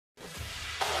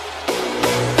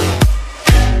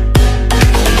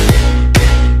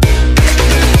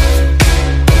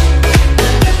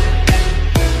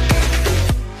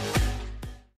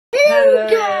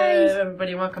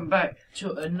welcome back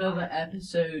to another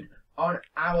episode on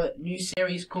our new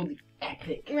series called the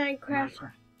Epic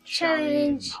MonkeyCraft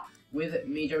Challenge with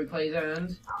me, JammiePlays,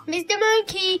 and Mr.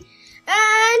 Monkey,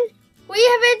 and we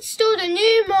have installed a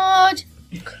new mod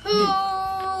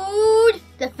called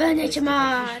the Furniture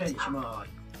Mod.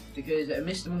 Because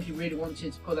Mr. Monkey really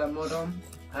wanted to put that mod on,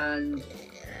 and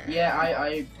yeah,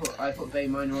 I put Bay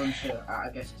Miner on to I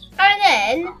guess. And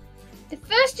then the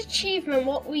first achievement,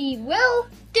 what we will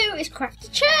do is craft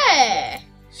a chair.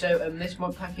 So this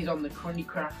mod pack is on the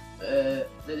MonkeyCraft.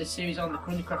 The series on the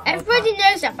MonkeyCraft. Everybody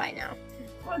knows that by now.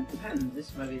 Well, it depends.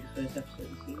 This might be the first episode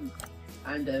of the season.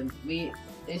 And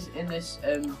in this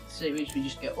series we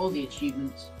just get all the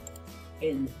achievements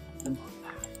in the mod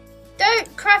pack.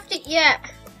 Don't craft it yet.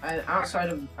 And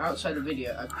outside the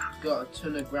video, I've got a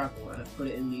ton of gravel and I've put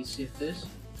it in these sifters.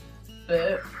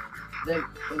 But they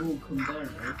all come down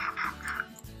now.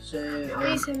 So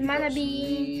These are mana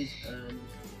beans. And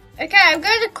Okay, I'm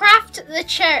going to craft the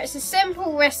chair. It's a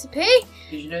simple recipe.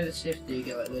 Did you know the sifter you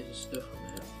get like loads of stuff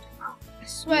on it? I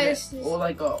swear this is... All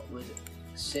I got was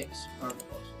 6 plant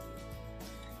pots.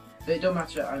 But it don't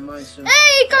matter, I mined some.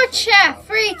 Hey, got a chair.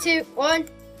 3, 2, 1.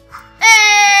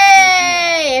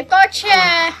 Hey, I've got a chair.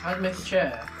 How do you make a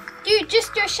chair?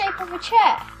 Just do a shape of a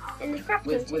chair in the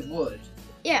crafting. With wood?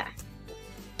 Yeah.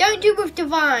 Don't do with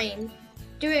divine.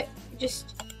 Do it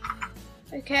just...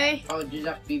 Okay. Oh, does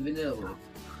that have to be vanilla wood?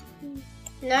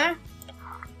 No.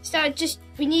 So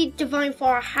we need divine for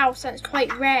our house, and it's quite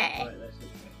rare. Right, let's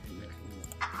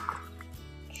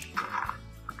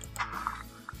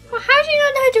Well, how do you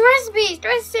not know the recipe? It's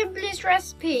the simplest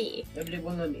recipe. No, but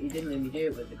he didn't let me do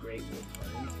it with the great wood.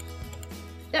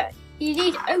 Right? You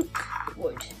need oak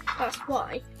wood. That's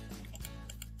why.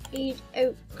 You need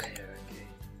oak.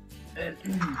 Okay.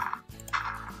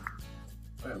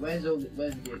 Right, where's the oak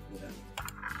wood at?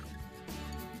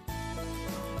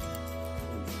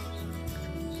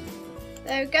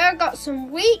 There we go. Got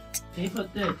some wheat. Can you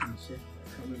put dirt in the sift? I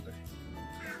can't remember.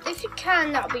 If you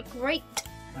can, that would be great.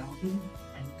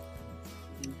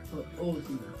 Put all of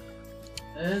them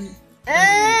there.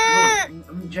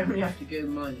 I'm generally have to go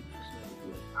mining for some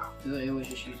wood. Because I always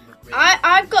just use my great.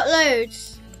 I've got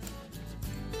loads.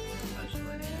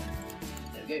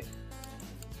 There we go.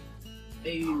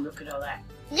 Boom, look at all that.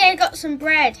 Yeah, I got some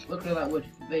bread. Look at all that wood.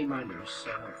 Bay Miner is so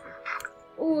helpful.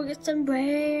 Oh, I got some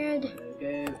bread.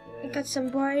 There we go. I got some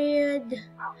bread.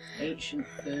 Ancient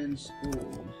fern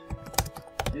spores.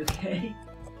 Okay.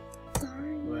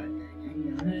 Right.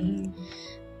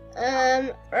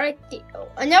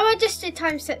 I know I just did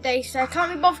time set day, so I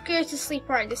can't be bothered going to sleep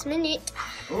right this minute.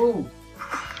 Oh,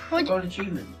 What? got an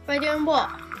achievement. By doing what?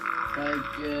 Like,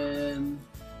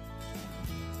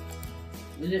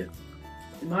 it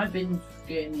might have been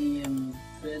getting the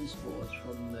fern spores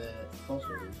from the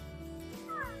fossils,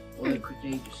 or the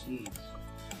contagious seeds.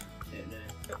 I don't know.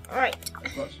 Alright.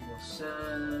 I've got some more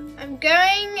sand. I'm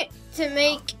going to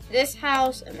make this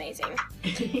house amazing.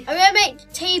 I'm gonna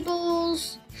make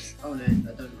tables. Oh no,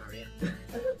 that doesn't matter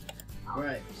yet.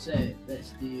 Right, so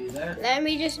let's do that. Let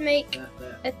me just make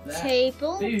a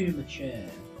table. Boom, a chair.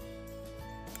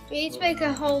 We need to make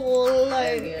a whole load.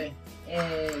 There we go.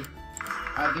 Hey,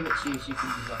 I'll give it to you so you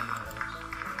can design your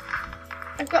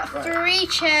house. I've got Right. 3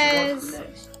 chairs. So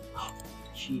what's the next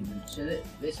achievement? So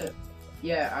this.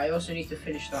 Yeah, I also need to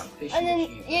finish that fishing And then,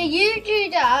 achievement. yeah, you do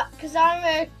that, because I'm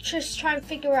going to just try and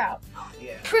figure out.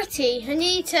 Yeah. Pretty, I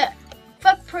need to,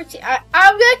 for pretty, I'm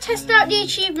going to test out the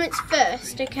achievements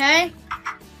first, okay?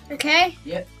 Okay?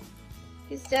 Yep.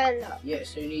 Because then, Yeah,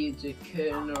 so you need a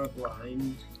curtain or a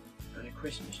blind and a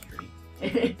Christmas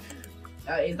tree.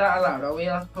 Is that allowed? Are we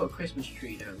allowed to put a Christmas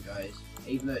tree down, guys?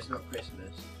 Even though it's not Christmas.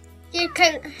 you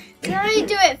can I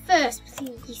do it first,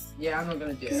 please? Yeah, I'm not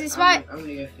going to do 'Cause it. it's I'm going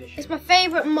to go fishing. It's my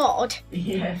favourite mod.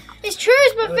 Yeah. It's true,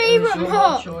 it's my It was favourite your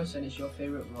mod. choice and it's your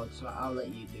favourite mod, so I'll let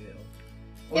you do it all.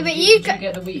 Yeah, Or but did you did you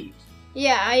get the wheat?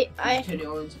 Yeah, Did you turn it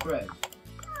all into bread?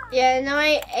 yeah, and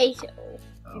I ate it all.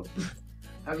 Oh.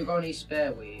 Have you got any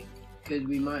spare wheat? Because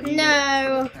we might need it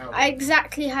No, for the cow. I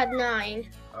exactly had 9.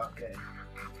 Okay.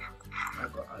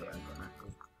 I've got an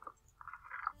apple.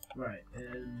 Right,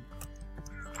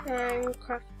 And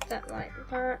craft that like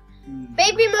that. hmm.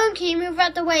 Baby monkey, move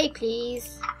out the way,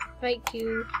 please. Thank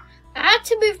you. I had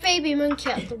to move baby monkey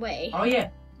out the way. Oh yeah,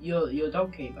 your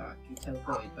dog came back. He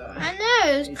teleported back. I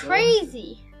know, it was It's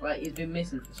crazy. Like, he's been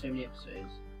missing for so many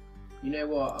episodes. You know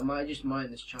what? I might just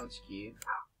mine this chance cube.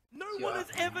 No one has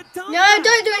ever done No, that.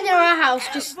 don't do it near our house.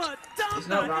 Just Ever done It's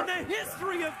not that right. in the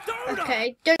history of Donut.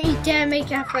 okay. Don't you dare make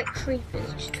it have like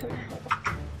creepers just come out.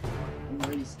 I'm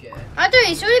really scared. I don't.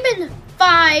 It's only been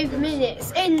 5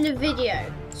 minutes in the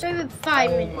video. So in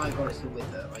 5 minutes. Oh my god, it's the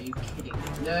wither. Are you kidding me?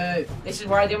 No! This is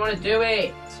why I didn't want to do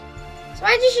it! So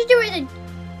why did you do it then?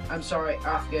 I'm sorry,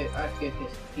 I have to go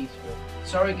peaceful.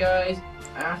 Sorry guys,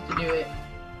 I have to do it.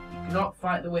 You cannot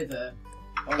fight the wither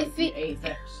on the 8th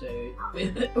episode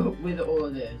with all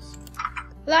of this.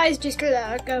 That is just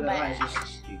gonna go That back. is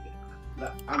just stupid.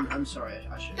 I'm sorry,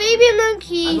 I should. Baby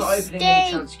monkey, I'm not opening stay.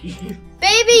 any chance cube.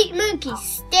 Baby monkey,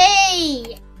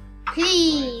 stay,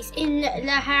 please, in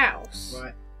the house.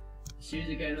 Right. As soon as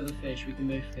I get another fish, we can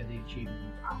both get the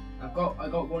achievement. I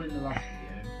got one in the last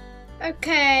video.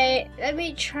 Okay, let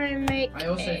me try and make. I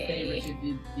also favorited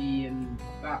the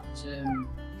bat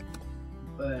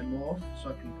morph, so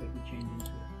I can quickly change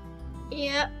into it.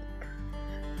 Yep.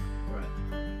 Right.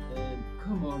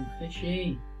 Come on,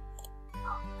 fishy.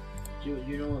 Do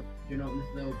you know this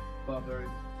little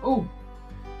barbarian? Oh!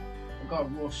 I got a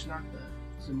raw snapper.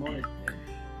 It's a modded fish.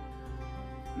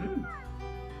 Mmm.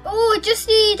 Oh, just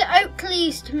need oak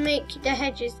leaves to make the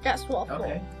hedges. That's what I thought.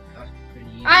 Okay. That's pretty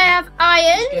easy. I have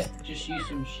iron. Just use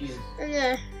some shears.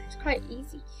 No, it's quite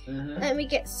easy. Uh-huh. Let me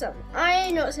get some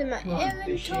iron. What's in my Come on,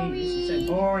 fishy. This is so inventory?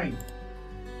 boring.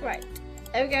 Right.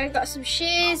 There we go. I've got some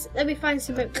shears. Let me find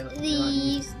some oak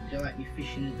leaves. Do you like me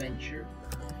fishing adventure?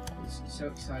 It's so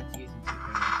exciting to get into it.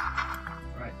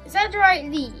 Right. Is that the right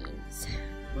leaves?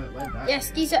 Where'd that Yes,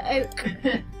 go? these are oak.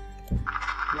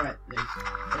 Right,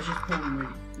 let's just pull them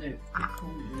really. No, pull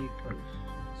them really close.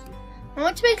 I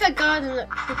want to make our garden look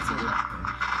pretty.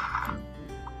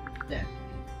 There.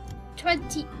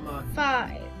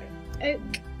 25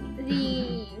 oak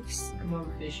leaves. Come on,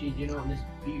 fishy. Do you want this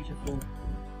beautiful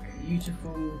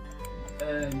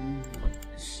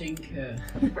sinker?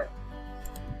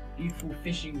 Beautiful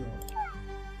fishing rod.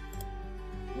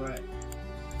 Right.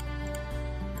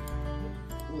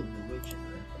 Oh, the witch in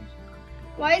there.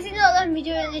 Why is it not letting me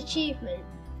do an achievement?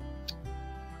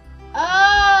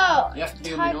 Oh! You have to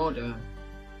do them in order.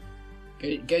 Go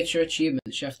to your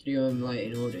achievements. You have to do them like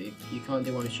in order. You can't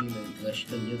do one achievement unless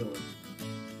you've done the other one.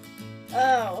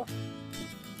 Oh.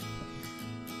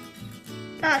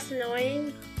 That's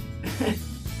annoying.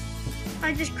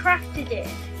 I just crafted it.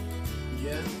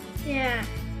 Yeah. Yeah.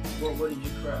 What did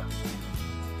you craft?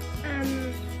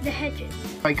 The hedges.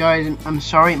 Right guys, I'm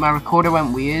sorry, my recorder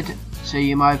went weird, so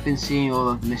you might have been seeing all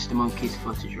of Mr. Monkey's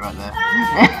footage right there.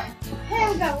 Here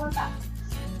we go, we're back.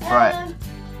 Right.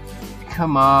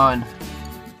 Come on.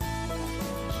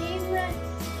 Achievements.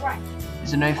 Right.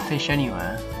 Is there no fish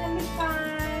anywhere? Let me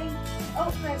find.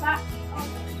 Oh, we're back.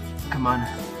 Come on.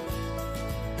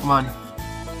 Come on.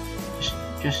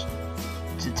 Just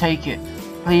to take it.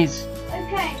 Please.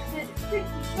 Okay, so quickly,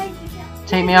 place it down.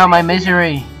 Take me out of my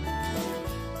misery.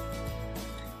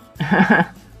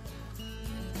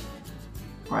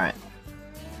 Right.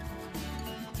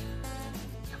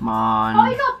 Come on. Oh,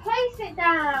 you gotta place it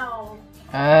down.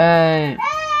 Hey.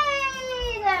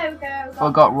 Hey, there we go.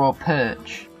 I got raw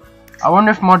perch. I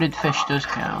wonder if modded fish does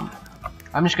count.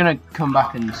 I'm just gonna come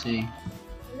back and see.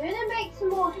 I'm gonna make some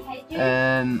more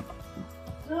hedges.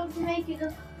 So to make it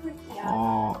look prettier.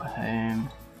 Home.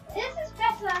 This is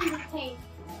better than the taste.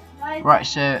 Right,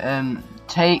 so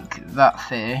take that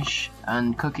fish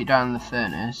and cook it down in the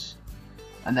furnace,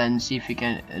 and then see if you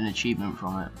get an achievement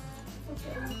from it.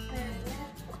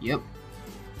 Yep.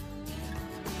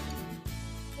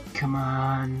 Come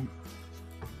on.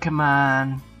 Come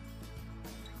on.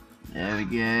 There we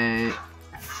go.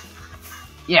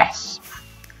 Yes.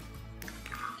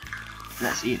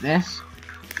 Let's eat this.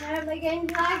 No, my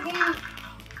game's lagging.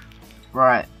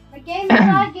 Right. My game's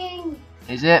lagging.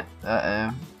 Is it?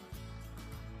 Uh-oh.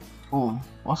 Oh,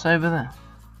 what's over there?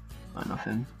 Oh,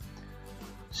 nothing.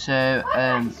 So,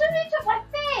 somebody took my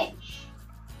fish.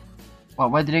 well,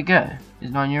 where did it go? Is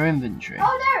it not in your inventory?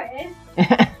 Oh, there it is.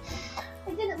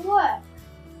 It didn't work.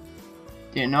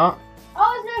 Did it not?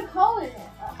 Oh, there's no coal in it.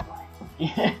 That's why.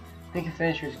 Yeah. Pick a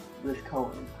fish with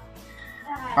coal in it.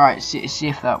 Alright, see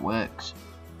if that works.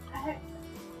 I hope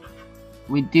so.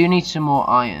 We do need some more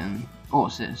iron. Oh,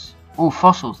 what's this? Oh,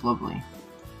 fossils, lovely.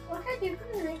 What can I do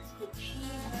for the next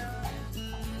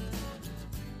achievement?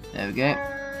 There we go.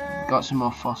 Got some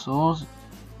more fossils.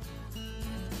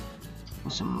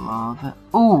 Some lava.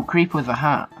 Oh, creeper with a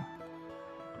hat.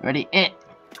 Ready? It.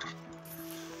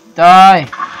 Die.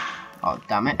 Oh,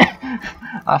 damn it.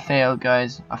 I failed,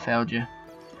 guys. I failed you.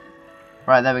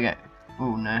 Right, there we go.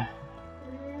 Oh, no.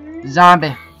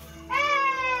 Zombie.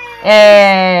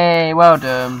 Hey, well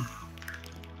done.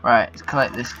 Right, let's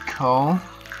collect this coal.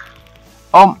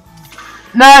 Oh,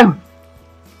 no!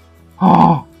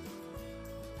 Oh!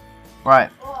 Right,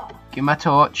 give me my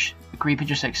torch. The creeper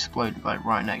just exploded like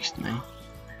right next to me.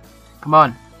 Come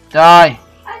on, die!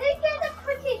 I didn't get the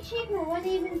pretty achievement when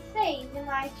even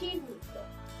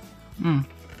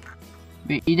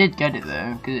But you did get it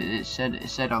though, because it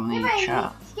said on the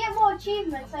chat. To get more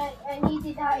achievements, I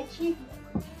needed that achievement.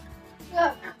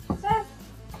 Look, so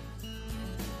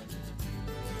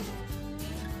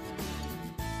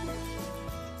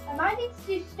I might need to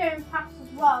do stone packs as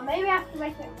well. Maybe I have to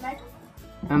make it metal.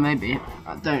 Maybe.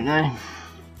 I don't know.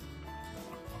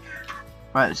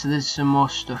 Right, so there's some more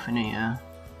stuff in here.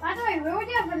 By the way, we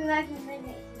already have 11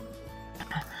 minutes.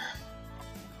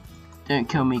 Don't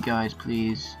kill me, guys,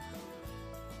 please.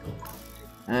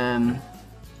 Let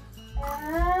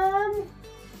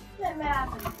me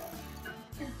have a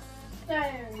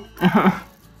stone. I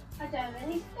don't have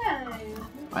any stone.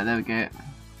 Right, there we go.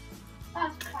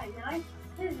 That's quite nice,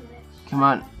 isn't it? Come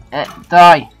on,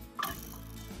 die!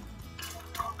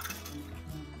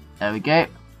 There we go.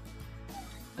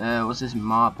 What's this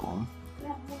marble?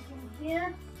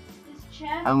 Here, this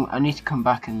chair. I need to come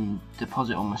back and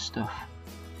deposit all my stuff.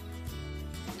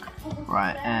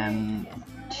 Right,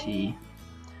 T.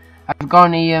 Have you got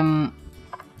any of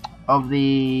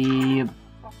the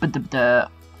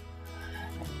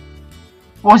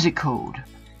what's it called?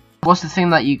 What's the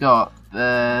thing that you got?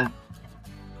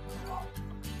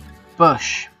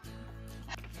 Bush.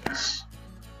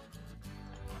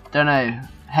 Don't know.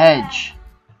 Hedge.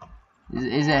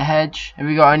 Is it a hedge? Have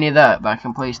you got any of that I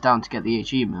can place down to get the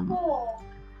achievement? 4.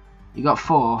 You got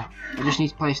 4. I just need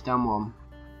to place down 1.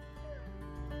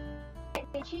 The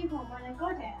achievement when I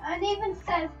got it, and it even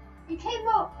says it came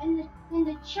up in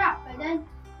the chat, but then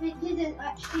it didn't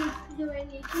actually do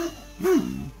any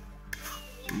achievement.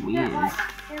 It's weird. Like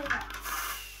that. Here we go.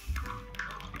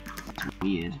 That's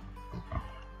weird.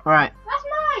 Right. That's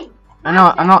mine.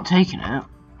 I'm not taking it.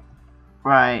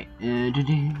 Right.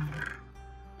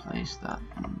 Place that.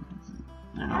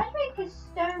 No. I'd make a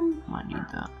stone. Might need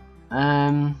that.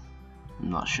 I'm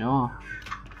not sure.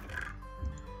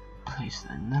 Place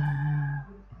that in there.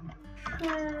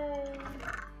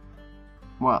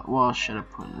 What should I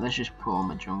put? Let's just put all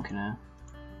my junk in here.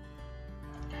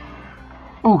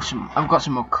 Oh, I've got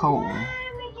some more coal.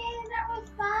 That was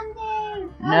standing.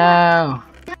 No.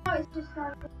 Now it's just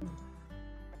like.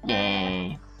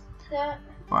 Yay.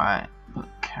 Right. Put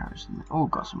carrots in there. Oh,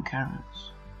 got some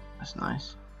carrots. That's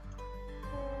nice.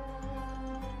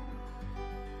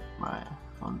 Right.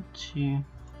 1, 2.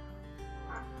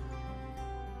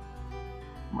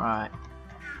 Right.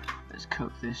 Let's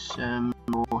cook this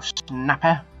more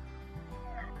snapper.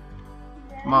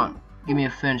 Come on, give me a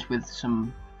furnace with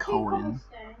some coal in.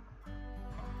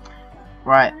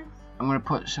 Right, I'm gonna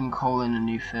put some coal in a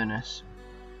new furnace.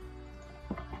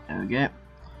 There we go.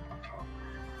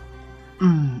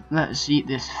 Let's eat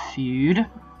this food.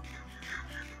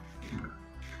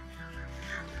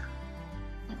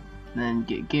 Then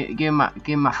give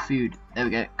my food. There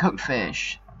we go. Cooked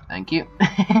fish. Thank you.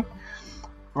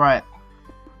 Right.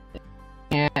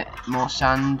 Here, more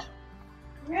sand.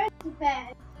 Where's the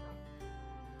bed?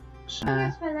 So,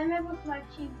 Let me look my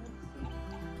achievements.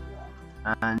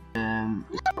 and No,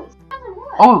 it doesn't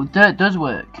work. oh, dirt does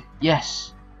work.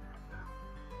 Yes.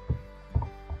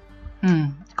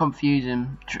 It's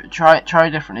confusing. Try a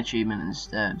different achievement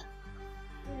instead.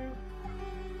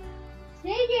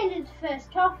 Stadium is the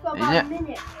first talk got Is about it? a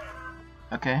minute.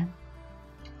 Okay.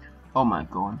 Oh my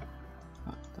god.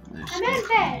 I'm in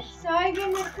bed, so I'm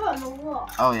gonna put on the wall.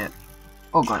 Oh yeah.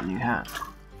 Oh, got a new hat.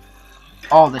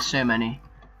 Oh, there's so many.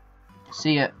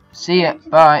 See ya. See ya.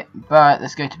 Bye. Bye.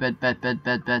 Let's go to bed. Bed.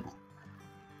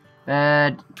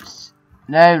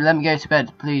 No, let me go to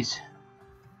bed, please.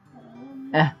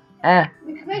 We can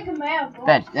make a mailbox.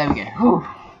 Bed. There we go. Whew.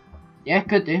 Yeah,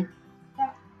 could do.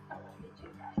 That won't be too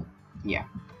bad. Yeah.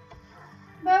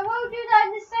 But we'll do that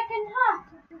in the second half.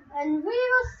 And we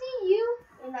will see you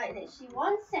in like literally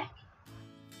 1 second.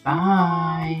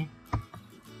 Bye.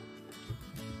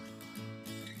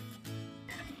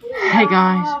 Hey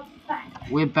guys.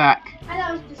 We're back. And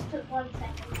that was just took 1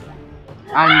 second.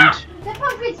 And the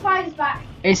pumpkin spider's back.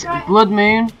 it's Right. blood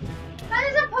moon. And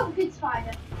there's a pumpkin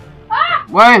spider. Ah!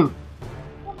 Whoa!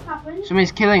 What happened?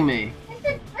 Somebody's killing me.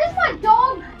 It's my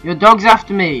dog. Your dog's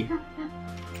after me.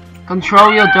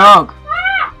 Control your dog.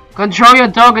 Ah! Control your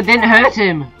dog. I didn't hurt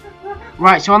him.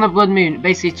 Right, so on the blood moon,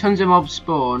 basically tons of mobs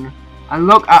spawn. And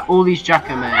look at all these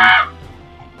jackamen.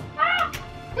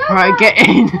 Right, get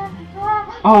in.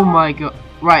 Oh my god.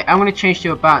 Right, I'm gonna change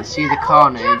to a bat and see the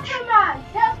carnage. That's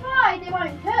why they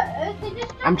won't hurt us. They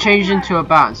just I'm changing to a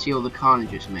bat and see all the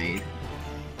carnage it's made.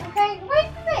 Okay, wait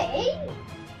for me.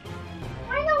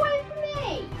 Why not wait for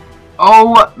me?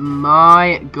 Oh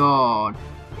my god.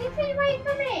 You said wait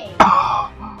for me.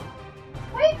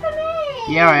 Wait for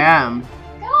me. Yeah, I am.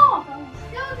 God, I'm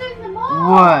still doing them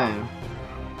all. Whoa.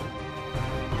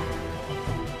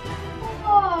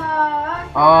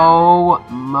 Oh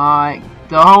my,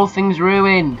 the whole thing's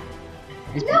ruined.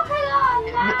 Look at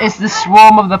that! It's the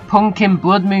swarm of the pumpkin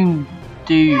blood moon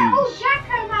dudes. Oh,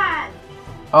 Jacko Man!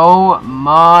 Oh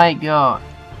my god.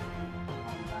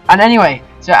 And anyway,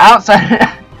 so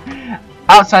outside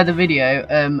outside the video,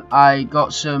 I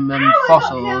got some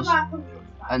fossils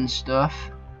and stuff.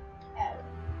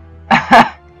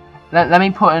 Let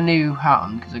me put a new hat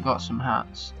on because I got some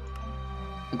hats.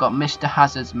 I got Mr.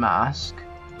 Hazard's mask.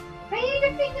 Can you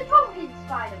defeat the pumpkin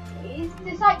spider, please?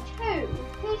 There's like 2.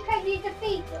 Please can you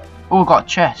defeat them? Oh, I got a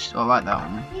chest. Oh, I like that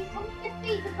one. Please can you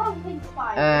defeat the pumpkin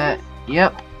spiders?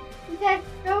 Yep. They're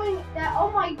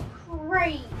on my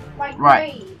grave. Right.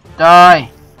 Grave.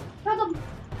 Die. Kill them.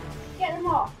 Get them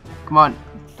off. Come on.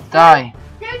 Die.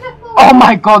 There's a full. Oh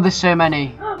my god, there's so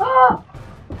many. Oh,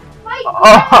 my grave.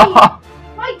 Oh.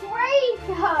 My grave.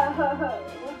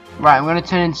 Right, I'm going to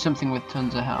turn into something with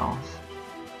tons of health.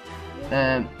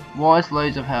 What is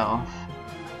loads of health?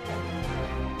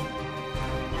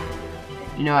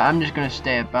 You know what, I'm just going to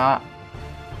stay about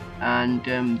and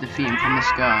defeat him from the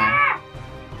sky.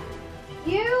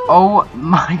 You. Oh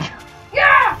my god.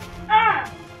 Yeah.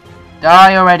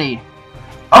 Die already.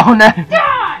 Oh no.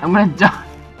 Die. I'm going to die.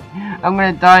 I'm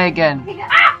going to die again.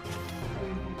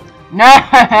 No.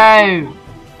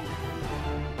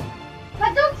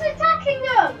 My dog's attacking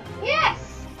them.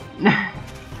 Yes.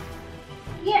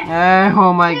 Yes. No,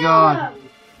 oh my Kill god. them.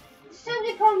 So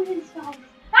many pumpkin spiders.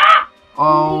 Ah!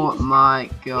 Oh my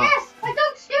god. Yes, my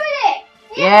dog's doing it.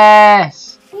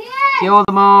 Yes. Yes. Kill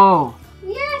them all.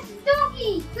 Yes,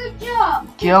 doggy. Good job.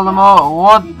 Kill them all.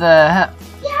 What the heck?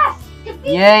 Yes.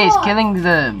 Defeat Yay, it's them. killing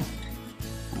them.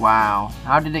 Wow.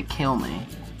 How did it kill me?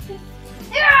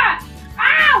 Yeah.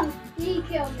 Ow. He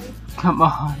killed me. Come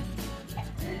on.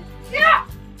 Yeah.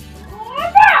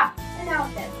 And now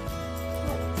it's dead.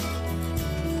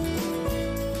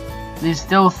 There's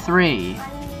still 3.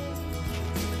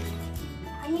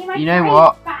 I need my You know grave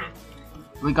what? back.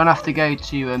 We're gonna have to go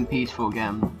to peaceful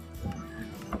again.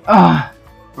 Ugh.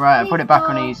 Right, I put it back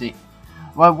on easy.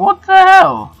 Well, what the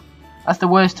hell? That's the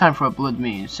worst time for a blood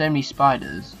moon. So many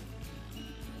spiders.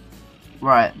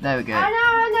 Right, there we go.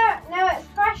 Oh no, it's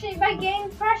crashing. My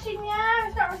game's crashing now.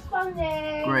 It's not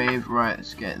responding. Grave, right,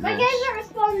 let's get My this. game's not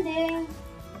responding.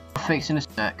 I'll fix in a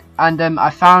sec. And I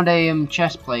found a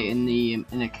chest plate in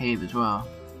the cave as well.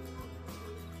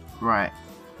 Right.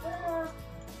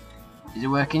 Is it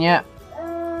working yet?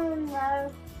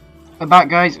 No. We're back,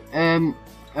 guys.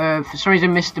 For some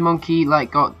reason Mr. Monkey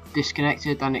got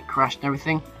disconnected and it crashed and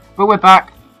everything. But we're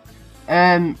back.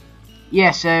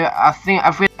 Yeah, so I think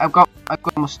I've got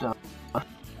my stuff.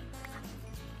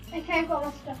 Okay, I've got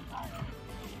my stuff back.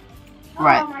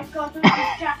 Right. Oh my god, look at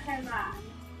this Jacko Man.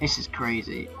 This is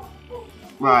crazy. Yeah,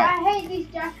 Right. I hate these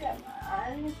Jacko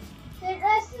Man.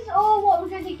 This is all what we're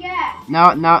gonna get. Now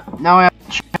I have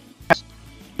to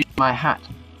use my hat.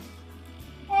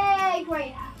 Hey,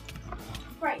 great hat.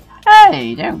 Great hat.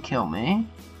 Hey, don't kill me.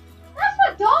 That's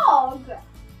my dog.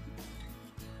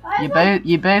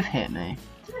 You both hit me.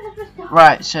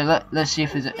 Right, so let's see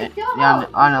if there's the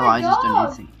analyzer's done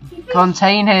anything.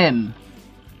 Contain him.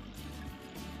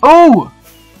 Oh!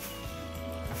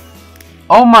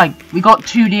 Oh my, we got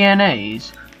 2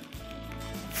 DNAs.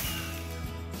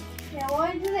 Yeah,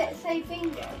 why does it say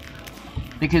bingo?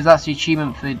 Because that's the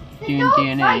achievement for doing My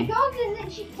DNA. dog is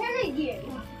literally killing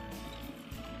you.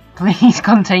 Please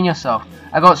contain yourself.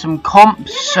 I got some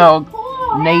Compsog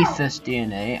Nathus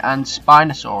DNA and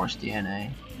Spinosaurus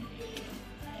DNA.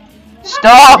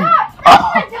 Stop!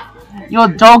 Oh, your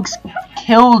dog's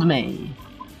killed me.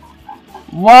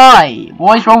 Why?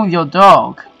 What is wrong with your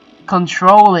dog?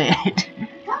 Control it.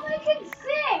 Come make him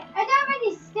sick. I don't have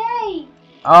any steak.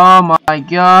 Oh my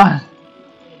god.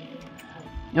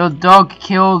 Your dog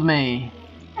killed me.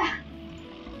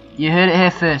 You heard it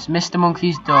here first. Mr.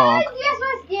 Monkey's dog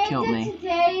killed me.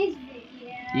 Today's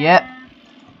video. Yep.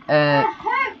 I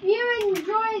hope you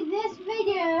enjoyed this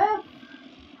video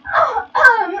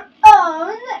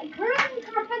on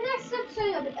next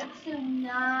episode of episode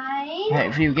 9.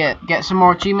 Hopefully you get some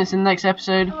more achievements in the next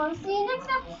episode. I'll see you next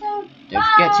episode. Don't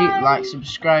forget to like,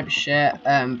 subscribe, share,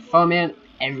 follow me on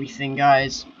everything,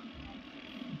 guys.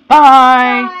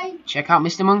 Bye. Bye. Check out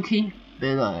Mr. Monkey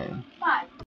below. Bye.